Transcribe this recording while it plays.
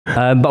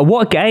But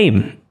what a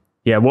game.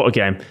 Yeah, what a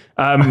game.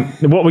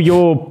 What were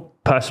your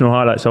personal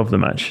highlights of the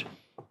match?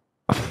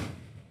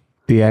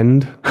 The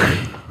end.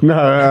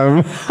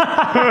 No.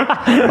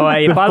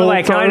 By the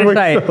way, can I just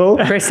say,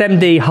 Chris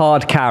MD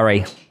hard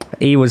carry.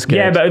 He was good.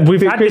 Yeah, but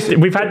we've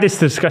had this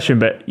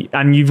discussion,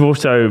 and you've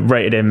also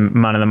rated him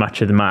man of the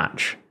match of the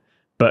match.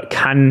 But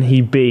can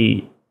he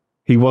be?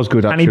 He was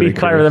good. Can he be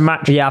player of the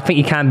match? Yeah, I think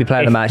he can be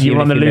player of the match. You're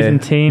on the losing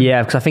team.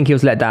 Yeah, because I think he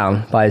was let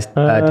down by his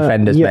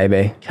defenders.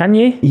 Maybe. Can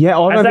you? Yeah.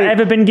 Has that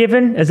ever been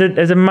given? Has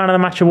a man of the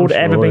match award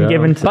ever been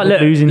given to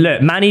losing?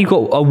 Look, Manny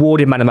got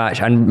awarded man of the match,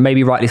 and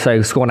maybe rightly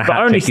so, scoring a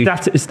hat trick.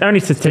 It's only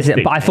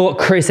statistics. But I thought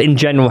Chris in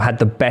general had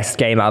the best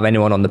game out of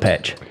anyone on the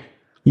pitch.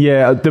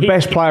 Yeah, the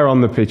best player on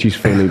the pitch is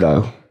Philly,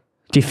 though.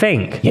 Do you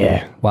think?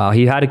 Yeah. Wow,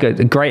 he had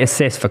a great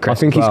assist for Chris. I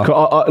think he's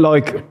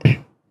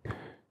like.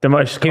 The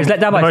most, he was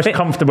let down by his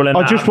comfortable in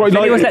that. He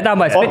was let down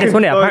by his fitness,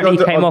 wasn't he? Apparently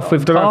he came off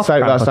with calf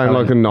cramp. That sounds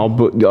like a knob,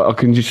 but you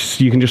can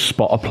just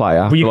spot a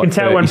player. Well, you can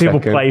tell when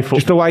people play football.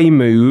 Just the way he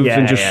moves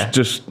and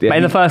just. But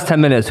in the first 10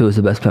 minutes, who was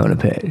the best player on the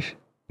pitch?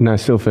 No,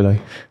 still Philly.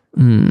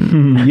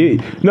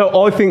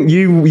 No, I think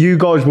you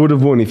guys would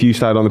have won if you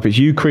stayed on the pitch.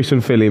 You, Chris,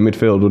 and Philly in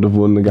midfield would have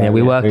won the game. Yeah,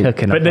 we were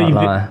cooking. But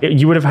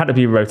you would have had to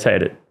be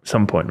rotated at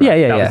some point.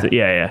 Right?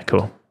 Yeah.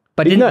 Cool.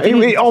 But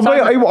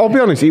I'll be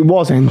honest, it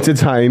was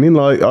entertaining.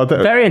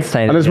 Very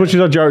entertaining. And as much as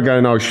I joke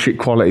going, oh, shit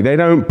quality, they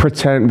don't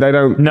pretend they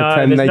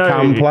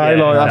can play.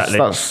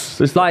 That's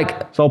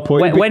the whole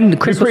point. When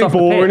Chris was off the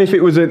pitch, boring if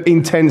it was an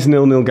intense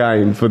 0-0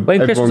 game for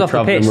when Chris was off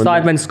the pitch,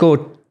 Sidemen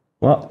scored.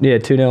 What? Yeah,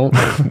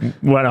 2-0.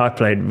 When I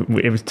played,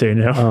 it was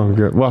 2-0. Oh,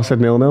 good. Well, I said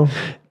 0-0.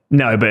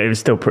 No, but it was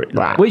still pretty.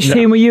 Which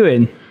team were you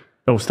in?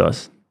 All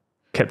Stars.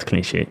 Kept a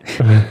clean sheet.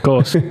 Of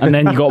course. And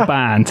then you got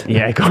banned.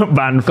 Yeah, got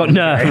banned. Got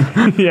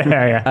nerfed.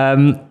 Yeah.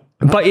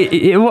 But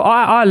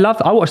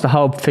I watched the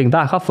whole thing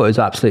back. I thought it was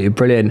absolutely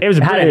brilliant. It was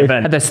a brilliant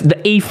event.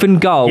 The Ethan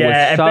goal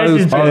was so...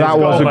 that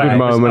was a good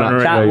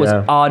moment. That was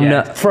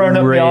unreal. Throwing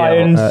up the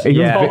irons.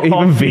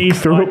 Even Vic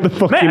threw up the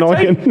fucking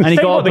iron. And he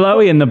got a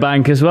blowy in the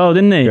bank as well,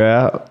 didn't he?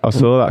 Yeah, I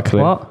saw that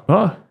clip. What?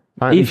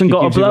 Ethan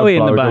got a blowy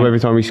in the bank. Every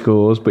time he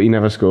scores, but he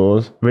never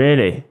scores.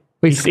 Really?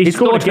 He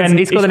scored again.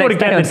 He scored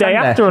again the day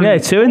after. Yeah,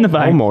 2 in the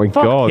bank. Oh my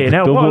God.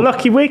 What a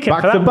lucky weekend.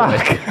 Back to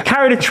back.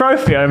 Carried a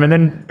trophy home and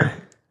then...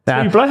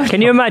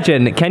 Can you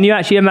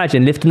actually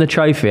imagine lifting the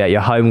trophy at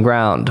your home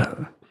ground?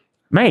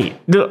 Mate,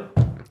 look,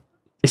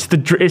 it's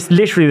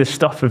literally the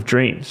stuff of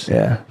dreams.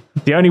 Yeah.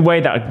 The only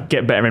way that would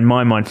get better in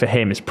my mind for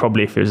him is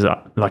probably if it was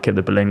like at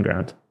the Berlin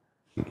ground.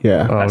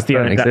 Yeah. That's the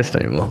only exist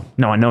anymore.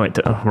 No, I know it.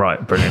 Oh, right,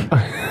 brilliant.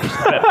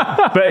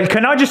 but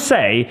can I just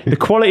say the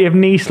quality of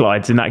knee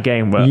slides in that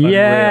game were unreal.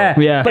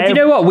 Yeah. But you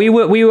know what?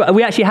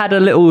 We actually had a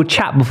little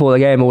chat before the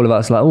game. All of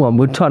us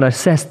we're trying to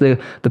assess the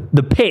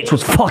pitch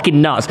was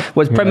fucking nuts.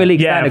 Was Premier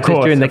League standard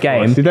during the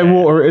game? Did they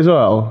water it as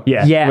well?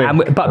 Yeah. Yeah,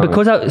 but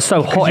because it was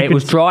so hot, it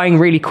was drying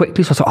really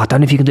quickly. So I thought, I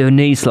don't know if you can do a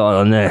knee slide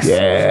on this.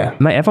 Yeah,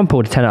 mate. Everyone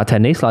pulled a 10 out of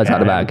 10 knee slides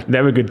out of the bag.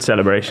 They were good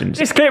celebrations.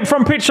 This clip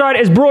from Pitchside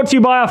is brought to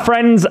you by our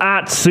friends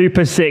at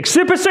Super 6.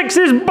 Super 6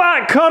 is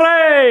back,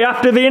 hooray!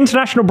 After the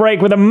international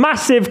break with a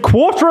massive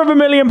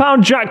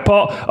 £250,000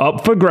 jackpot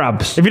up for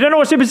grabs. If you don't know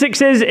what Super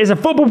 6 is, it's a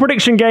football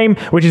prediction game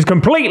which is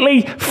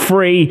completely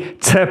free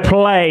to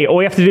play.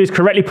 All you have to do is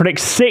correctly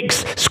predict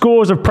 6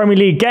 scores of Premier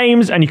League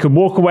games and you can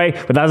walk away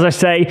with, as I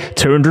say,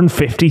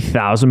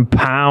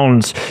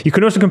 £250,000. You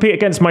can also compete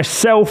against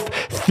myself,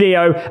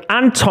 Theo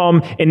and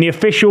Tom in the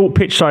official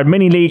Pitchside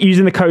Mini League.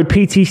 Using the code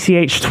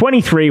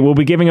PTCH23, we'll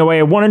be giving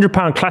away a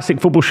 £100 Classic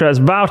Football Shirts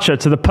voucher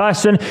to the person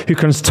who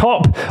comes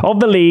top of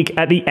the league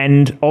at the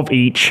end of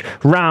each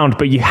round.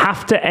 But you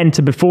have to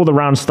enter before the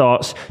round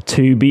starts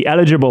to be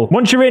eligible.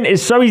 Once you're in,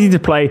 it's so easy to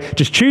play.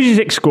 Just choose your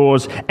 6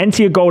 scores,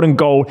 enter your golden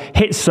goal,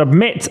 hit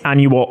submit, and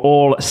you are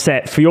all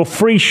set for your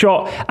free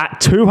shot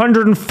at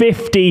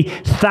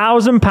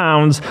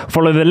 £250,000.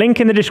 Follow the link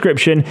in the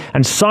description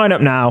and sign up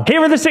now.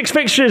 Here are the 6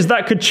 fixtures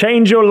that could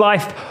change your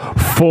life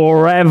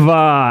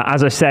forever.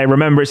 As I say,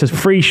 remember, it's a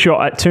free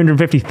shot at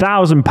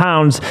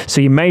 £250,000, so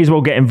you may as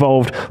well get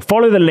involved.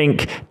 Follow the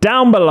link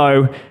down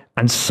below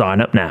and sign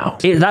up now.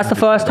 That's the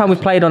first time we've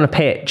played on a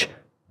pitch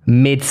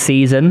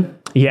mid-season.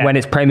 Yeah. When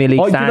it's Premier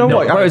League standard. You know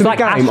what? After the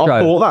game,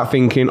 I thought that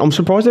thinking, I'm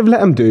surprised they've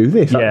let them do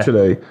this,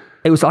 actually.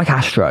 It was like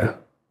Astro.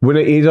 When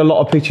it is, a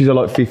lot of pitches are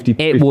like 50,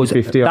 it 50, was,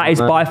 50. That is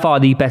by far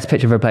the best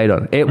pitch I've ever played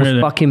on. It was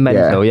fucking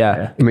mental,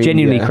 I mean,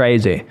 genuinely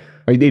crazy.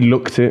 I did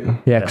looked it.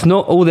 Yeah, because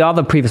not all the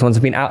other previous ones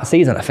have been out of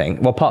season, I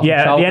think. Well, apart from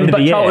at the end of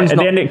the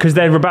year, because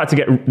they're about to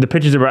get the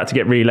pitches are about to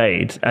get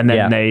relayed, and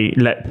then they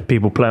let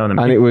people play on them.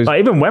 And it was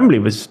even Wembley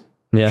was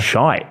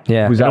shite.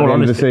 Yeah, was at the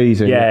end of the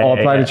season. I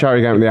played a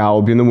charity game with the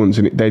Albion once,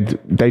 and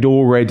they'd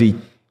already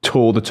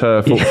tore the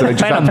turf up, so they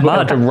just had to put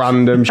like a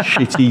random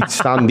shitty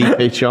sandy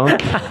pitch on.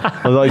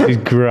 I was like, this is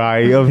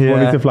great. I've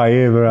wanted to play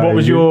here. What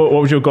was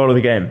your goal of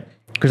the game?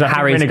 Because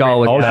Harry's goal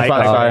was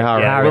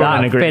Harry.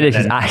 That finish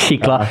is actually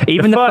class.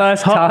 Even the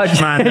first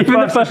touch, man. Even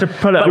the first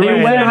but the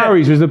reason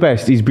Harry's was the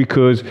best is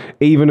because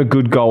even a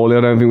good goalie,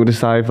 I don't think would have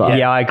saved that.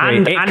 Yeah, I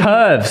agree. It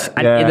curves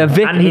and the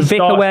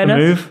Vic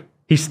awareness.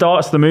 He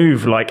starts the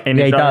move like in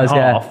his own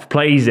half,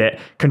 plays it,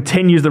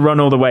 continues the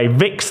run all the way.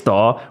 Vic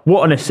Star,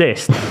 what an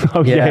assist.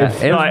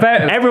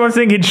 Everyone's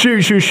thinking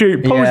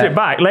shoot, pulls it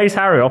back, lays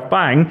Harry off,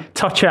 bang,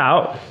 touch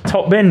out,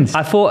 top bins.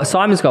 I thought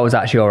Simon's goal was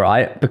actually all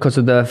right because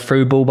of the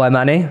through ball by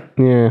Manny.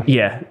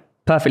 Yeah.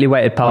 Perfectly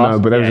weighted pass. No,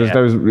 but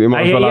you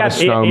might as well have a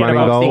Snowman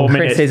goal.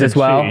 Chris's as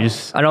well.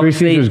 And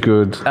obviously, was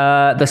good.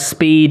 The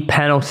speed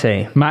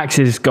penalty.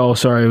 Max's goal,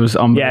 was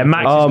unbelievable. Yeah,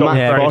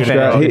 Max's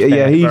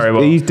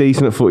goal. He's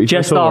decent at footy.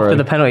 Just after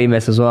the penalty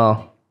miss as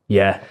well.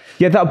 Yeah.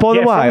 Yeah, that, by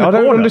the way, I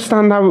don't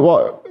understand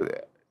how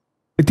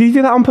did he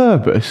do that on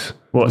purpose?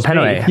 What,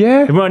 penalty?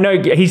 Yeah. Well, no,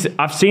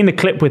 I've seen the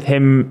clip with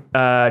him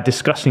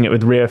discussing it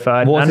with Rio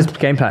Ferdinand. What was his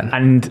game plan?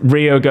 And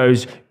Rio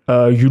goes,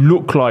 you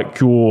look like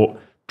you're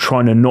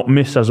trying to not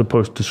miss as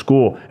opposed to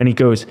score. And he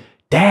goes,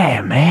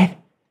 damn, man.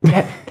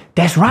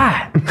 That's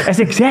right. That's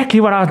exactly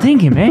what I was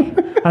thinking,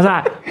 man. I was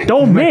like,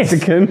 don't miss.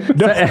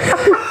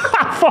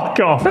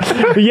 Fuck off.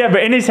 Yeah,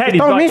 but in his head, he's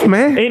don't miss,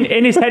 man.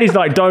 In his head, he's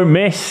like, don't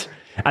miss.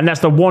 And that's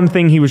the one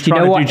thing he was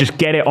trying to do, just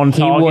get it on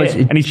target.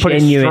 And he's put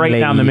it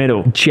straight down the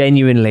middle.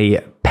 Genuinely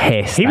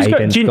pissed he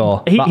didn't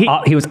score.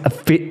 He was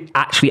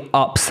actually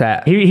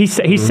upset. He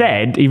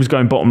said he was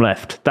going bottom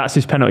left. That's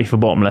his penalty for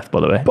bottom left, by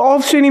the way. But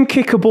I've seen him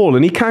kick a ball,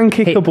 and he can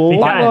kick a ball.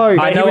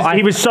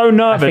 He was so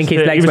nervous.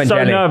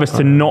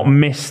 To not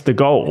miss the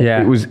goal.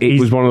 Yeah, it was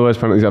one of the worst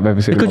penalties I've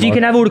ever seen. Because you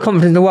can have all the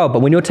confidence in the world, but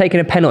when you're taking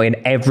a penalty and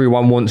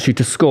everyone wants you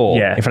to score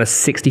in front of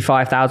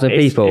 65,000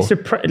 people,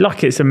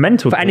 it's a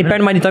mental. And bear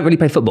in mind, you don't really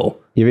play football.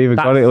 You've either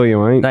got it or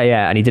you ain't.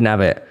 And he didn't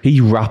have it.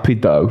 He's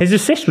rapid though. His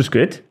assist was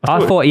good.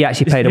 I thought he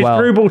actually played well.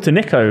 Through ball to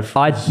Nico.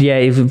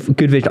 He was a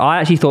good vision. I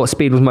actually thought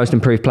Speed was most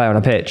improved player on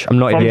a pitch. I'm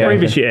not even.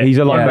 Previous year. He's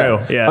a lot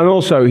better. Yeah. And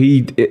also,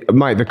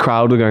 mate, the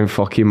crowd are going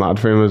fucking mad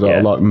for him as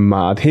well. Like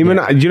mad. Him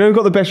and do you know who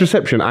got the best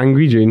reception?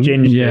 Angry Ginge.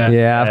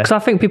 Yeah. Because I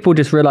think people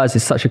just realise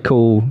it's such a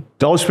cool.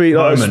 Because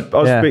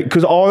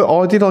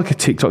I did like a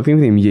TikTok thing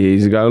with him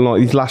years ago. And like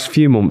these last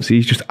few months,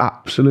 he's just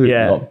absolutely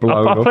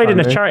blown up. I played in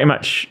a charity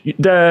match.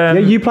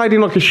 You played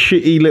in like a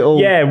shitty little.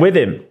 Yeah, with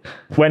him.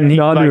 When he,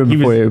 I knew him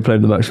before he played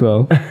in the match as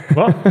well.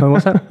 What?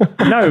 What's that?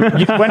 No,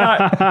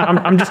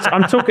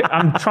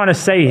 I'm trying to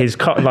say his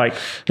cut like.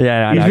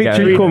 Yeah, he's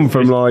literally come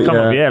from like.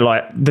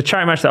 Like the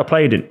charity match that I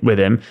played with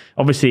him.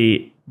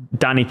 Obviously,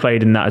 Danny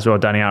played in that as well,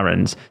 Danny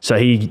Aarons. So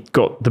he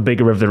got the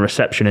bigger of the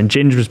reception, and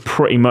Ginge was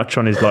pretty much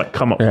on his like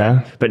come up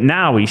there. But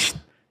now he's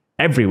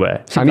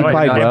everywhere. And he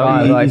played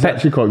well. He's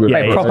actually quite good.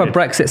 Yeah, proper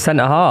Brexit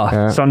centre half.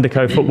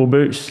 Sundico football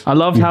boots. I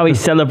loved how he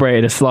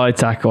celebrated a slide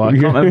tackle. I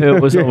can't remember who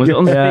it was. Was it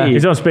on speed?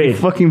 He's on speed.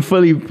 Fucking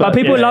fully. But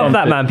people love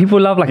that, man.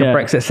 People love like a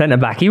Brexit centre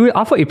back.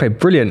 I thought he played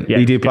brilliant. Yeah,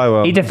 he did play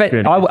well.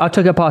 I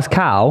took it past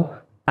Cal.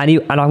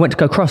 And I went to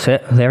go cross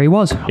it. There he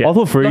was. Yeah. I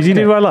thought Freezy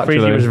did well, actually.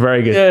 Freezy was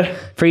very good. Yeah.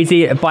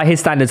 Freezy, by his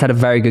standards, had a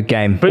very good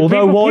game. But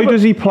although, why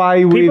does he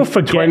play with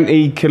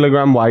 20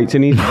 kilogram weights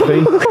in his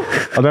feet?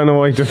 I don't know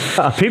why he does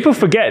that. People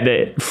forget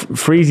that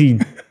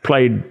Freezy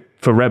played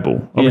for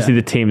Rebel, obviously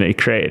the team that he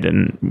created,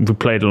 and we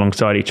played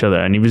alongside each other,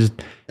 and he was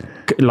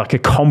like a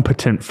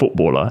competent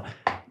footballer.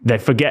 They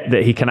forget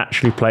that he can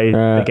actually play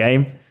the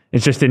game.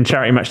 It's just in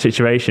charity match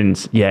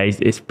situations. Yeah,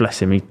 it's bless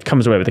him. He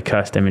comes away with a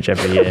cursed image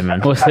every year, man.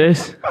 What's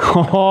this?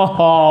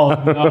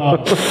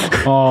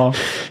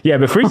 Yeah,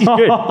 but Freezy's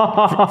good.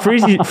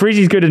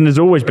 Freezy's good and has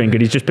always been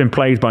good. He's just been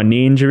plagued by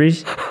knee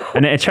injuries.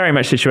 And in a charity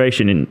match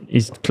situation,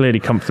 he's clearly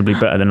comfortably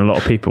better than a lot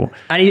of people.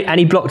 And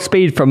he blocked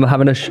Speed from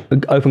having an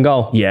open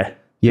goal. Yeah.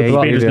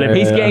 Yeah,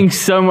 he's getting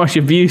so much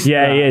abuse.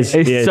 Yeah, he is.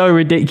 It's so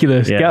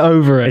ridiculous. Yeah. Get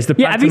over it.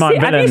 Have you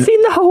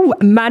seen the whole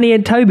Manny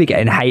and Toby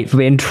getting hate for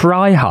being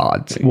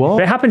tryhards?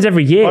 What? It happens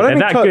every year. They're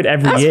that good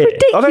every year.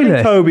 Ridiculous. I don't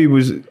think Toby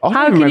was.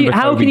 How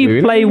can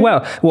you play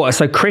well? What?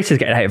 So Chris is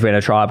getting hate for being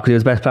a tryhard because he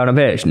was the best player on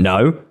the pitch?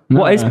 No.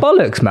 What is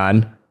bollocks,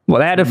 man? Well,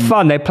 they had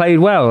fun. They played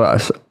well.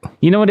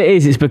 You know what it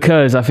is? It's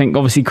because I think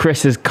obviously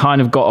Chris has kind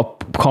of got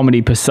a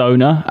comedy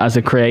persona as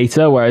a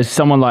creator, whereas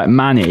someone like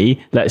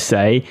Manny, let's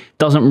say,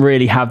 doesn't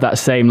really have that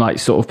same like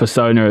sort of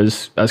persona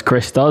as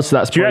Chris does. So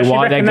that's probably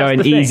why they're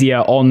going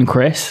easier on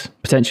Chris,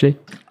 potentially.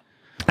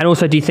 And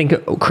also, do you think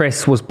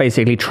Chris was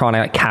basically trying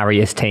to carry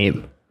his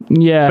team?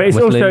 Yeah. But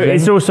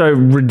it's also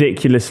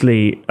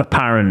ridiculously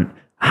apparent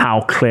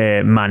how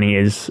clear Manny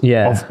is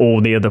of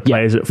all the other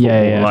players at football.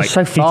 Yeah. Like,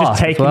 so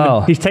fast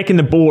he's taking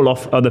the ball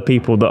off other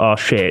people that are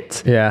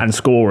shit and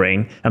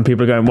scoring, and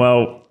people are going,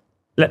 well,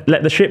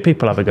 let the shit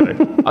people have a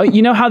go.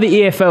 You know how the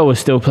EFL was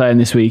still playing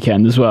this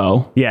weekend as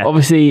well? Yeah.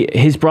 Obviously,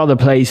 his brother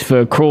plays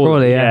for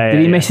Crawley. Did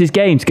he miss his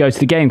game to go to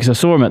the game? Because I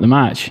saw him at the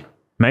match.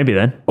 Maybe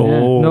then.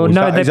 No, is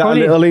that a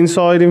little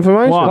inside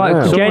information?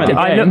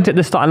 I looked at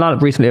the starting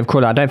lineup recently of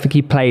Crawley. I don't think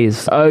he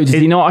plays. Oh, does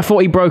he not? I thought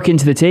he broke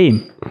into the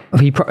team.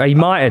 He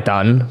might have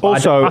done.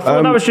 Also, I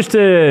thought that was just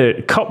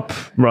a cup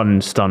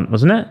run stunt,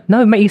 wasn't it?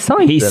 No, mate, he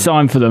signed. He's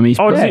signed for them. He's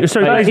he plays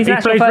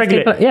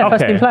regularly.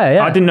 First team player.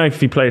 Yeah, I didn't know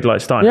if he played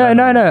like starting. Yeah,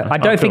 no. I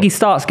don't think he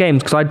starts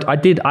games because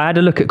I had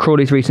a look at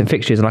Crawley's recent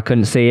fixtures and I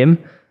couldn't see him.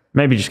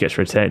 Maybe he just gets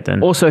rotated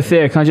then. Also,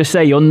 Theo, can I just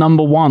say you're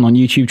number 1 on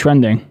YouTube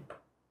trending?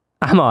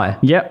 Am I?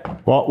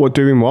 Yep. What? We're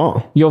doing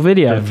what? Your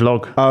video. The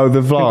vlog. Oh,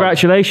 the vlog.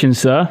 Congratulations,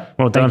 sir.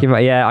 Well done. Thank you.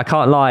 Yeah, I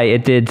can't lie.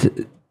 It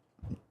did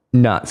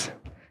nuts.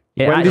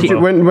 When did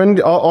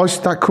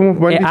that come up?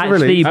 When did you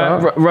release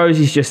that?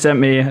 Rosie's just sent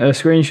me a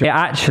screenshot. It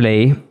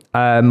actually,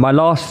 my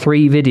last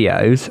three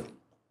videos,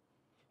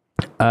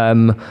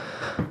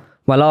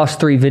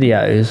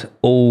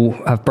 all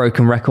have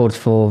broken records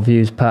for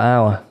views per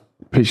hour.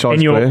 Pitch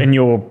in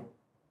your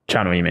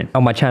channel, you mean?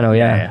 On my channel,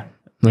 yeah.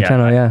 My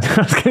channel, yeah.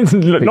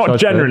 Not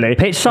generally.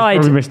 Pitchside,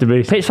 Mr.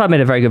 Beast. Pitchside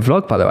made a very good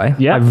vlog, by the way.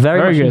 Yeah, I very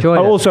much good. enjoyed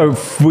it. Also,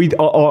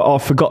 I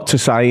forgot to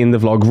say in the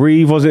vlog,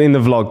 Reeve wasn't in the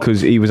vlog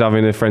because he was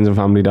having a friends and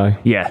family day.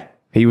 Yeah.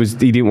 He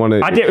didn't want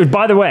to. I did.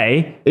 By the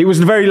way, it was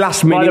the very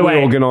last minute we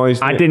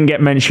organised. I didn't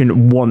get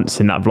mentioned once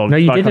in that vlog. No,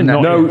 you didn't.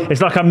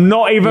 It's like I'm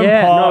not even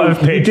part of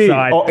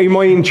Pitchside. In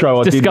my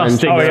intro, I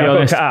disgusting. did mention. I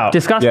booked it out.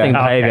 Disgusting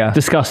behaviour. Okay.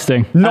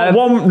 Disgusting. Not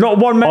one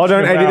mention. I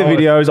don't edit the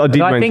videos. I did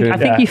mention it. I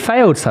think you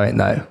failed something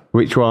though.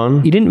 Which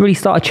one? You didn't really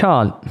start a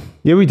chant.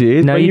 Yeah, we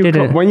did. No, you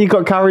didn't. When you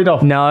got carried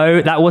off. No,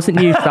 that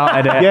wasn't you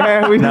started it.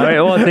 Yeah, we did. No, it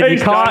wasn't.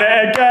 He's done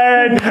it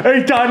again.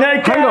 He's done it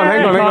again.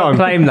 Hang on.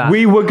 Claim that.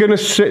 We were gonna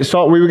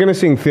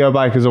sing Theo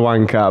Baker's a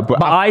wanker,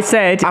 but I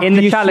said in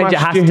the challenge it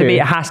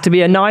has to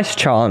be a nice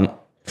chant.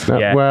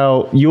 Yeah.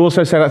 Well, you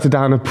also said that to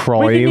Dana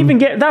Prime. We didn't even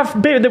get that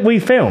bit that we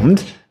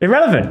filmed.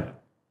 Irrelevant.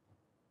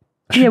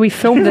 Yeah, we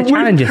filmed the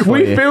challenges for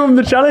you. We filmed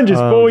the challenges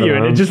for you,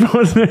 and it just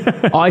wasn't.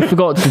 I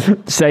forgot to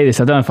say this.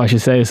 I don't know if I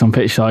should say this on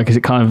Pitchside because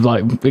it kind of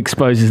like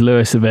exposes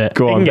Lewis a bit.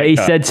 Go on. But he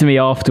said to me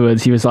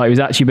afterwards, he was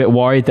actually a bit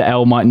worried that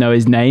Elle might know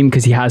his name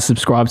because he has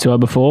subscribed to her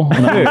before. You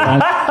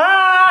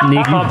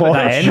can't put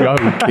that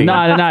in.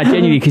 No,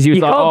 genuinely, because he was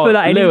like, can't put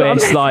that in.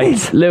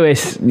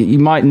 Lewis, you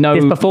might know.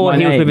 It's before my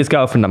he was name. with his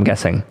girlfriend, I'm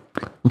guessing.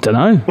 I don't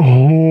know.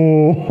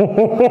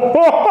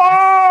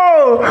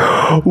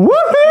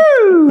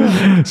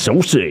 Woohoo!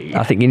 Saucy.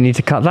 I think you need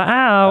to cut that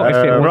out.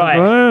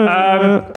 Right.